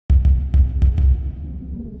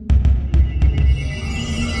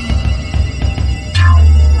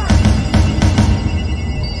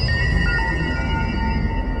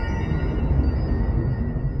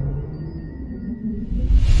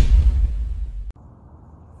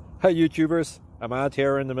Hi YouTubers, I'm out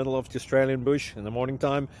here in the middle of the Australian bush in the morning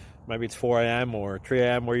time. Maybe it's 4 a.m. or 3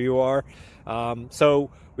 a.m. where you are.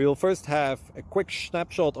 So we will first have a quick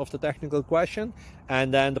snapshot of the technical question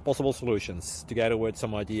and then the possible solutions, together with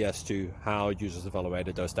some ideas to how users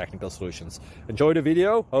evaluated those technical solutions. Enjoy the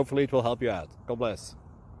video, hopefully it will help you out. God bless.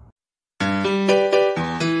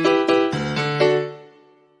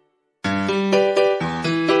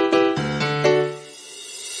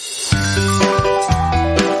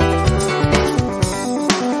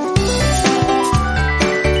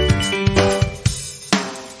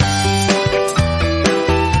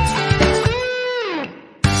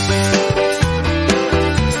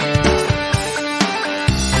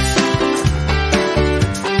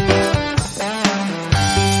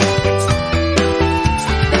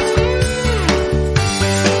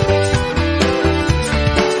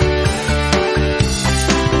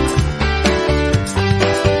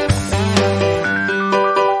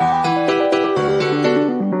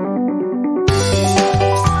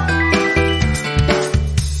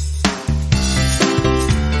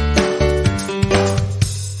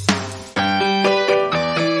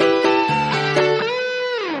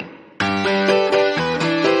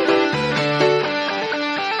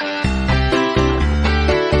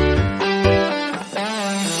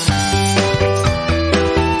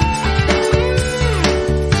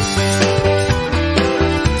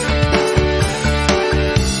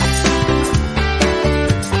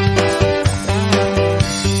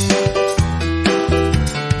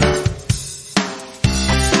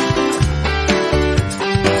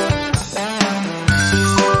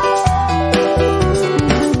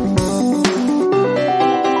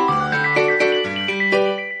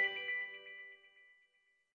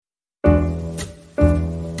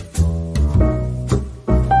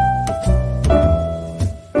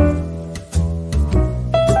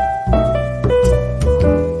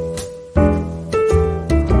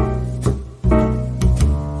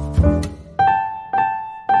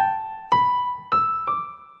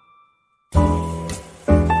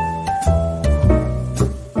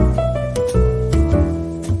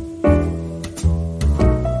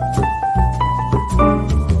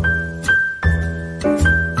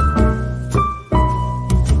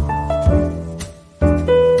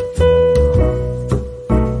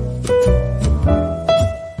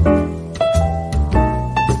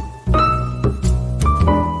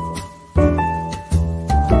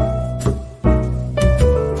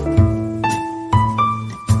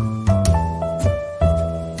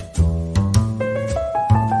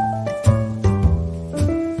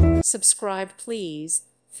 Subscribe, please.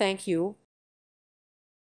 Thank you.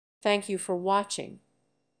 Thank you for watching.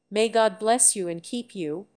 May God bless you and keep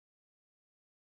you.